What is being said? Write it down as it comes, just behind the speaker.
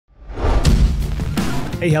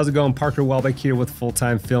Hey, how's it going? Parker Welbeck here with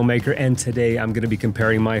Full-Time Filmmaker, and today I'm going to be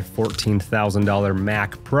comparing my $14,000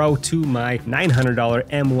 Mac Pro to my $900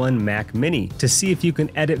 M1 Mac Mini to see if you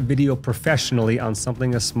can edit video professionally on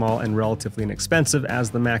something as small and relatively inexpensive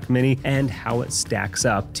as the Mac Mini and how it stacks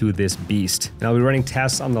up to this beast. And I'll be running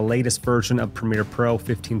tests on the latest version of Premiere Pro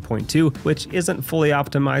 15.2, which isn't fully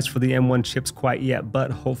optimized for the M1 chips quite yet,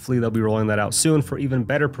 but hopefully they'll be rolling that out soon for even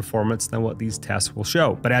better performance than what these tests will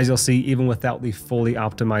show. But as you'll see, even without the fully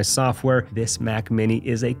optimized software, this Mac Mini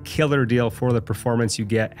is a killer deal for the performance you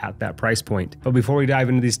get at that price point. But before we dive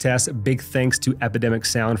into these tests, big thanks to Epidemic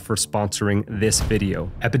Sound for sponsoring this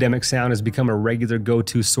video. Epidemic Sound has become a regular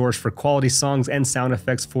go-to source for quality songs and sound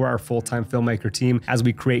effects for our Full-Time Filmmaker team as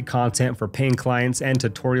we create content for paying clients and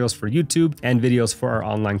tutorials for YouTube and videos for our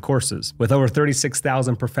online courses. With over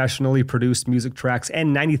 36,000 professionally produced music tracks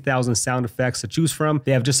and 90,000 sound effects to choose from,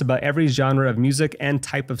 they have just about every genre of music and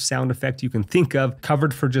type of sound effect you can think of covered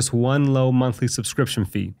for just one low monthly subscription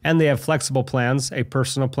fee. And they have flexible plans, a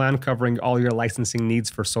personal plan covering all your licensing needs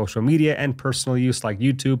for social media and personal use like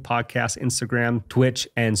YouTube, podcasts, Instagram, Twitch,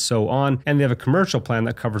 and so on. And they have a commercial plan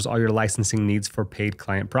that covers all your licensing needs for paid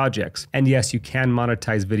client projects. And yes, you can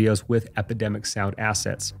monetize videos with Epidemic Sound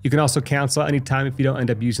assets. You can also cancel anytime if you don't end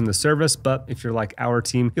up using the service, but if you're like our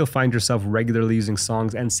team, you'll find yourself regularly using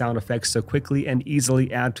songs and sound effects to quickly and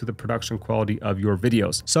easily add to the production quality of your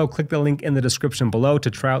videos. So click the link in the description below to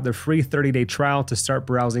try out their free 30-day trial to start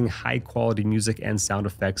browsing high-quality music and sound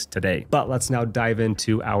effects today. But let's now dive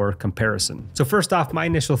into our comparison. So first off, my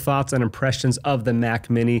initial thoughts and impressions of the Mac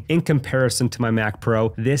Mini in comparison to my Mac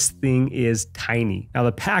Pro. This thing is tiny. Now,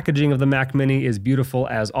 the packaging of the Mac Mini is beautiful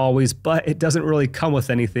as always, but it doesn't really come with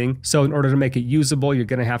anything. So in order to make it usable, you're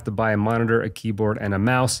gonna have to buy a monitor, a keyboard, and a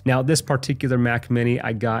mouse. Now, this particular Mac Mini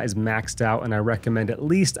I got is maxed out, and I recommend at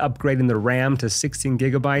least upgrading the RAM to 16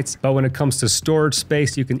 gigabytes. But when it comes to storage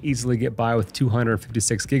space, you can easily get by with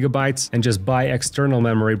 256 gigabytes and just buy external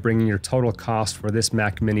memory, bringing your total cost for this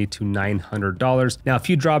Mac Mini to $900. Now, a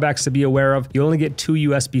few drawbacks to be aware of. You only get 2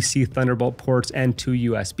 USB-C Thunderbolt ports and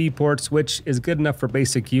 2 USB ports, which is good enough for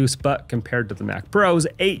basic use, but compared to the Mac Pro's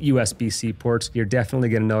 8 USB-C ports, you're definitely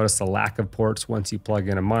going to notice the lack of ports once you plug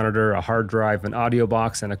in a monitor, a hard drive, an audio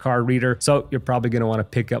box, and a card reader. So you're probably going to want to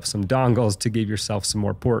pick up some dongles to give yourself some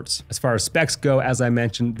more ports. As far as specs go, as I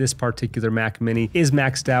mentioned, this particular Mac Mini is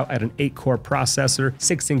maxed out at an 8-core processor,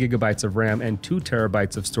 16 gigabytes of RAM, and 2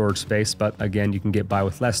 terabytes of storage space. But again, you can get by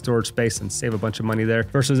with less storage space and save a bunch of money there.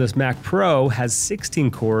 Versus this Mac Pro has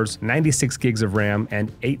 16 cores, 96 gigs of RAM,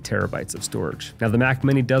 and 8 terabytes of storage. Now, the Mac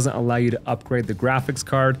Mini doesn't allow you to upgrade the graphics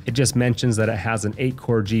card. It just mentions that it has an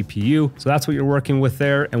 8-core GPU. So that's what you're working with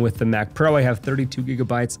there. And with the Mac Pro, I have 32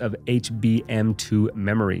 gigabytes of HBM2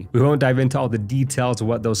 memory. We won't dive into all the details of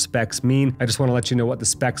what those specs mean. I just want to let you know what the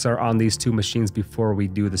specs are on these two machines before we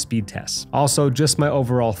do the speed tests. Also, just my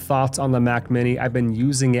overall thoughts on the Mac Mini. I've been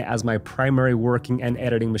using it as my primary working and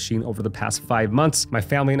editing machine over the past 5 months. My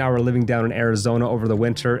family and I were living down in Arizona over the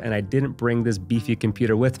winter, and I didn't bring this beefy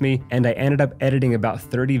computer with me, and I ended up editing about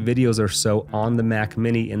 30 videos or so on the Mac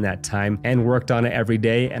Mini in that time and worked on it every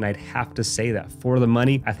day. And I'd have to say that for the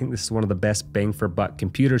money, I think this is one of the best bang for buck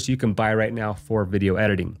computers you can buy right now for video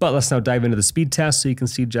editing. But let's now dive into the speed test so you can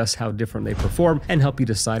see just how different they perform and help you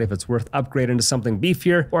decide if it's worth upgrading to something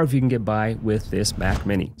beefier or if you can get by with this Mac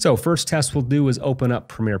Mini. So first test we'll do is open up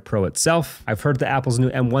Premiere Pro itself. I've heard that Apple's new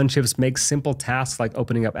M1 chips make simple tasks like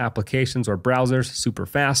opening up applications or browsers super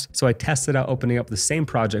fast. So I tested out opening up the same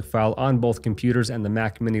project file on both computers, and the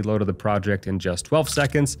Mac Mini loaded the project in just 12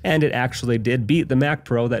 seconds. And it actually did beat the Mac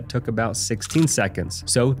Pro that took about 16 seconds.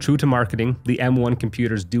 So true to marketing, the M1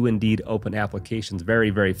 computers do indeed open applications very,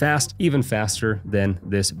 very fast, even faster than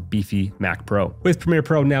this beefy Mac Pro. With Premiere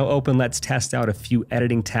Pro now open, let's test out a few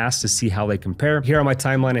editing tasks to see how they compare. Here on my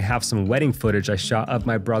timeline, I have some wedding footage I shot of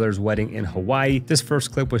my brother's wedding in Hawaii. This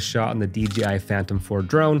first clip was shot on the DJI Phantom 4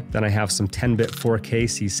 drone. Then I have some 10-bit 4K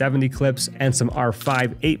C70 clips and some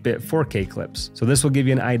R5 8-bit 4K clips. So this will give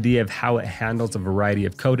you an idea of how it handles a variety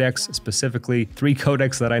of codecs, specifically 3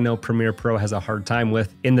 codecs that I know Premiere Pro has a hard time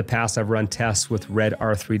with. In the past, I've run tests with Red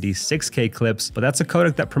R3D 6K clips, but that's a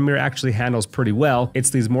codec that Premiere actually handles pretty well. It's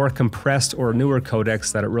these more compressed or newer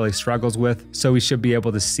codecs that it really struggles with. So we should be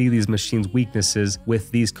able to see these machines' weaknesses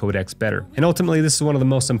with these codecs better. And ultimately, this is one of the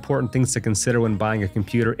most important things to consider when buying a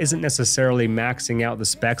computer. Isn't necessarily maxing out the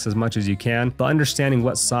specs as much as you can, but understanding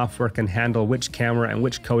what software can handle which camera and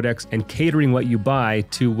which codecs, and catering what you buy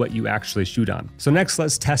to what you actually shoot on. So next,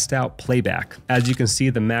 let's test out playback. As you can see,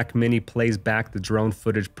 the Mac Mini plays back the drone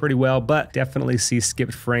footage pretty well, but definitely see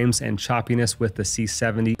skipped frames and choppiness with the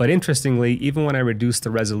C70. But interestingly, even when I reduced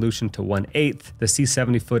the resolution to 1/8, the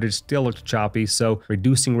C70 footage still looked choppy, so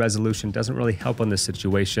reducing resolution doesn't really help on this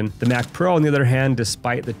situation. The Mac Pro, on the other hand,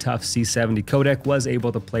 despite the tough C70 codec, was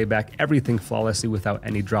able to play back everything flawlessly without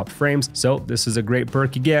any dropped frames. So this is a great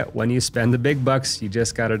perk you get when you spend the big bucks. You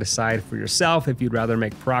just gotta decide for yourself if you'd rather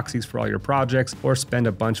make proxies for all your projects or spend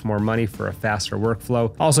a bunch more money for a faster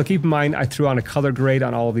workflow. Also, keep in mind, I threw on a color grade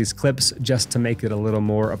on all of these clips just to make it a little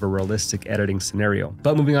more of a realistic editing scenario.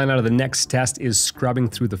 But moving on, to the next test is scrubbing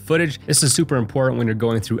through the footage. This is super important when you're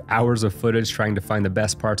going through hours of footage trying to find the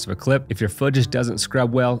best parts of a clip. If your footage doesn't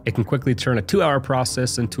scrub well, it can quickly turn a 2-hour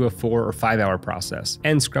process into a 4 or 5-hour process.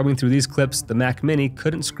 And scrubbing through these clips, the Mac Mini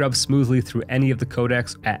couldn't scrub smoothly through any of the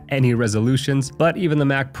codecs at any resolutions, but even the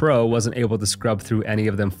Mac Pro wasn't able to scrub through any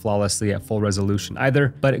of them flawlessly at full resolution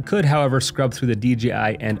either. But it could, however, scrub through the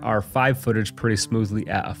DJI and R5 footage pretty smoothly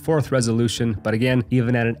at a 4th resolution. But again,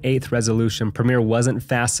 even at an 8th resolution, Premiere wasn't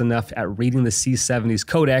fast enough at reading the C70's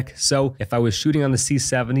codec. So if I was shooting on the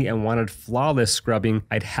C70 and wanted flawless scrubbing,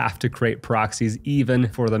 I'd have to create proxies even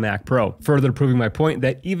for the Mac Pro. Further proving my point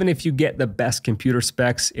that even if you get the best computer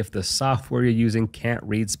specs, if the software you're using can't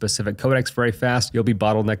read specific codecs very fast, you'll be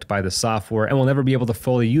bottlenecked by the software and will never be able to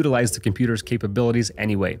fully utilize the computer's capabilities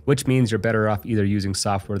anyway, which means you're better off either using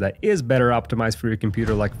software that is better optimized for your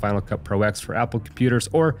computer like Final Cut Pro X for Apple computers,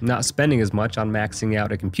 or not spending as much on maxing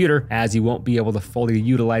out a computer as you won't be able to fully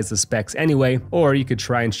utilize the specs anyway, or you could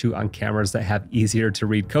try and shoot on cameras that have easier to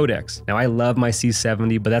read codecs. Now, I love my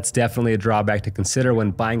C70, but that's definitely a drawback to consider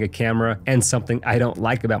when buying a camera, and something I don't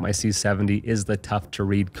like about my C70 is the tough to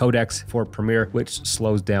read codecs for Premiere, which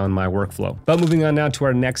slows down my workflow. But moving on now to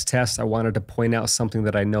our next test, I wanted to point out something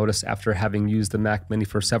that I noticed after having used the Mac Mini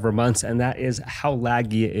for several months, and that is how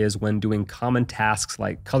laggy it is when doing common tasks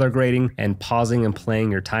like color grading and pausing and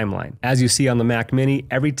playing your timeline. As you see on the Mac Mini,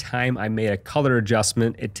 every time I made a color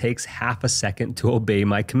adjustment, it takes half a second to obey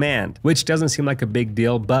my command, which doesn't seem like a big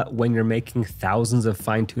deal, but when you're making thousands of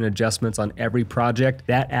fine-tune adjustments on every project,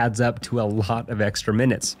 that adds up to a lot of extra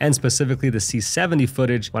minutes. And specifically the C70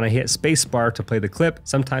 footage, when I hit spacebar to play the clip,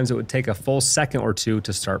 sometimes it would take a full second or two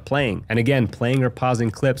to start playing. And again, playing or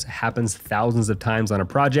pausing clips happens thousands of times on a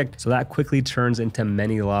project, so that quickly turns into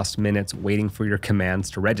many lost minutes waiting for your commands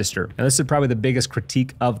to register. Now, this is probably the biggest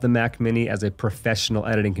critique of the Mac Mini as a professional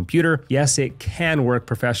editing computer. Yes, it can work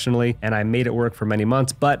professionally, and I made it work for many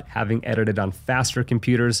months, but having edited on faster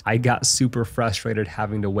computers, I got super frustrated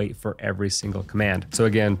having to wait for every single command. So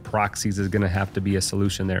again, proxies is gonna have to be a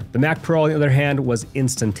solution there. The Mac Pro, on the other hand, was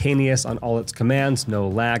instantaneous on all its commands, no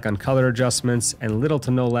lag on color adjustments, and little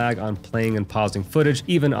to no lag on playing and pausing footage,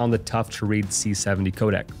 even on the tough to read C70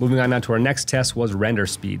 codec. Moving on now to our next test was render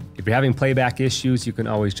speed. If you're having playback issues, you can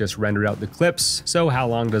always just render out the clips. So how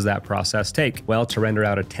long does that process take? Well, to render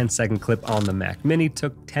out a 10-second clip on the Mac Mini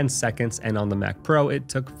took 10 seconds, and on the Mac Pro, it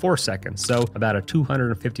took 4 seconds. So about a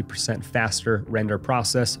 250% faster render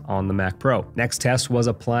process on the Mac Pro. Next test was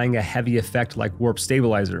applying a heavy effect like warp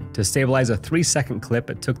stabilizer. To stabilize a 3-second clip,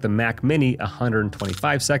 it took the Mac Mini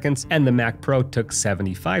 125 seconds, and the Mac Pro took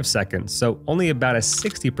 75 seconds. So only about a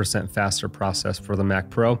 60% faster process for the Mac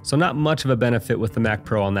Pro. So not much of a benefit with the Mac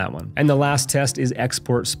Pro on that one. And the last test is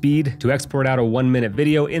export speed. To export out a 1-minute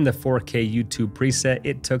video in the 4K YouTube preset,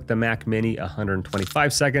 it took the Mac Mini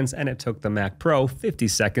 125 seconds, and it took the Mac Pro 50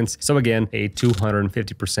 seconds. So again, a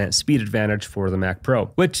 250% speed advantage for the Mac Pro,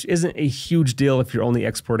 which isn't a huge deal if you're only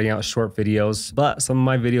exporting out short videos, but some of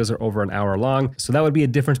my videos are over an hour long. So that would be a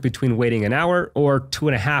difference between waiting an hour or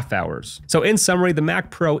 2.5 hours. So in summary, the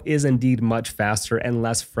Mac Pro is indeed much faster and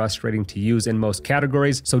less frustrating to use in most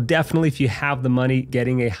categories. So definitely, if you have the money,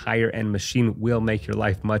 getting a higher end machine will make your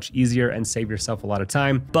life much easier and save yourself a lot of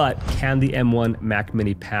time. But can the M1 Mac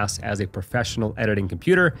Mini pass as a professional editing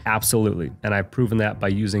computer? Absolutely. And I've proven that by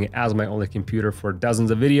using it as my only computer for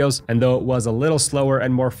dozens of videos. And though it was a little slower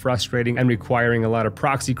and more frustrating and requiring a lot of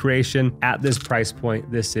proxy creation, at this price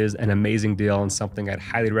point, this is an amazing deal and something I'd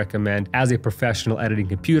highly recommend as a professional editing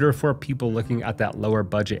computer for people looking at that lower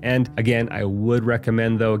budget end. Again, I would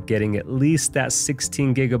recommend though getting at least that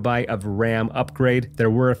 16GB of RAM upgrade. There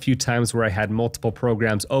were a few times where I had multiple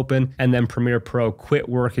programs open and then Premiere Pro quit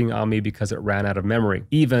working on me because it ran out of memory,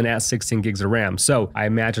 even at 16 gigs of RAM. So I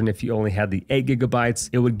imagine if you only had the 8GB,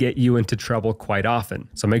 it would get you into trouble quite often.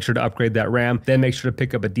 So make sure to upgrade that RAM, then make sure to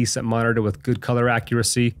pick up a decent monitor with good color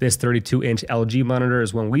accuracy. This 32-inch LG monitor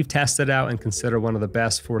is one we've tested out and consider one of the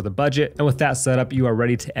best for the budget. And with that setup, you are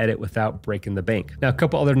ready to edit without breaking the bank. Now, a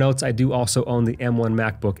couple other notes. I do also own the M1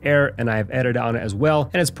 MacBook Air, and I have edited on it as well.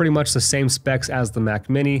 And it's pretty much the same specs as the Mac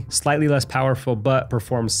Mini, slightly less powerful, but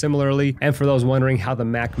performs similarly. And for those wondering how the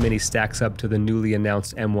Mac Mini stacks up to the newly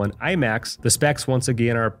announced M1 iMacs, the specs once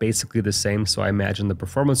again are basically the same. So I imagine the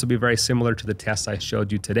performance will be very similar to the tests I showed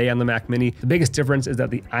showed you today on the Mac Mini. The biggest difference is that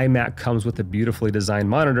the iMac comes with a beautifully designed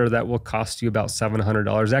monitor that will cost you about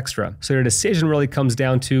 $700 extra. So your decision really comes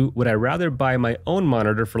down to, would I rather buy my own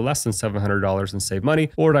monitor for less than $700 and save money,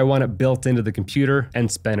 or do I want it built into the computer and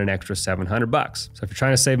spend an extra $700? So if you're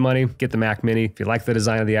trying to save money, get the Mac Mini. If you like the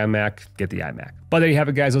design of the iMac, get the iMac. But there you have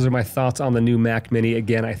it, guys. Those are my thoughts on the new Mac Mini.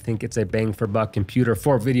 Again, I think it's a bang for buck computer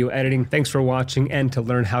for video editing. Thanks for watching, and to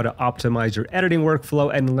learn how to optimize your editing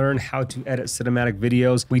workflow and learn how to edit cinematic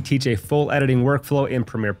videos, we teach a full editing workflow in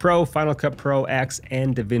Premiere Pro, Final Cut Pro X,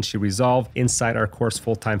 and DaVinci Resolve inside our course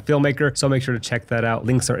Full-Time Filmmaker. So make sure to check that out.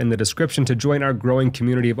 Links are in the description to join our growing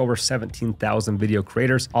community of over 17,000 video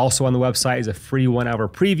creators. Also on the website is a free 1-hour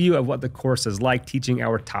preview of what the course is like, teaching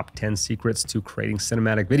our top 10 secrets to creating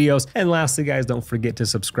cinematic videos. And lastly, guys, don't forget to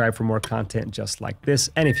subscribe for more content just like this.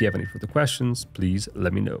 And if you have any further questions, please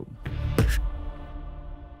let me know.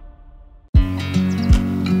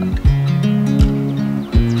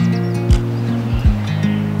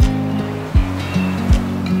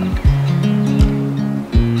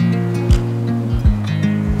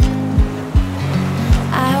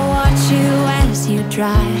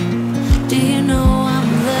 Drive. Do you know I'm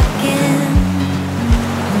looking?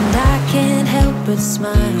 And I can't help but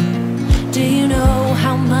smile. Do you know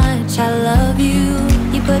how much I love you?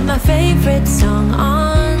 You put my favorite song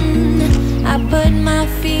on, I put my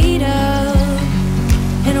feet up,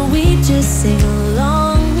 and we just sing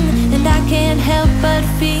along. And I can't help but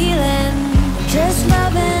feeling, just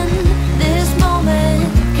loving this moment.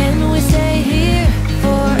 Can we stay here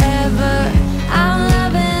forever? I'm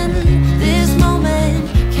loving this moment.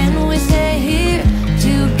 Can we stay here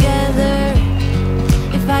together?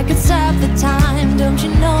 If I could stop the time, don't you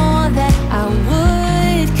know that I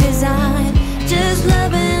would? 'Cause I'm just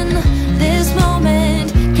loving this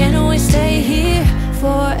moment. Can we stay here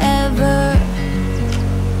forever?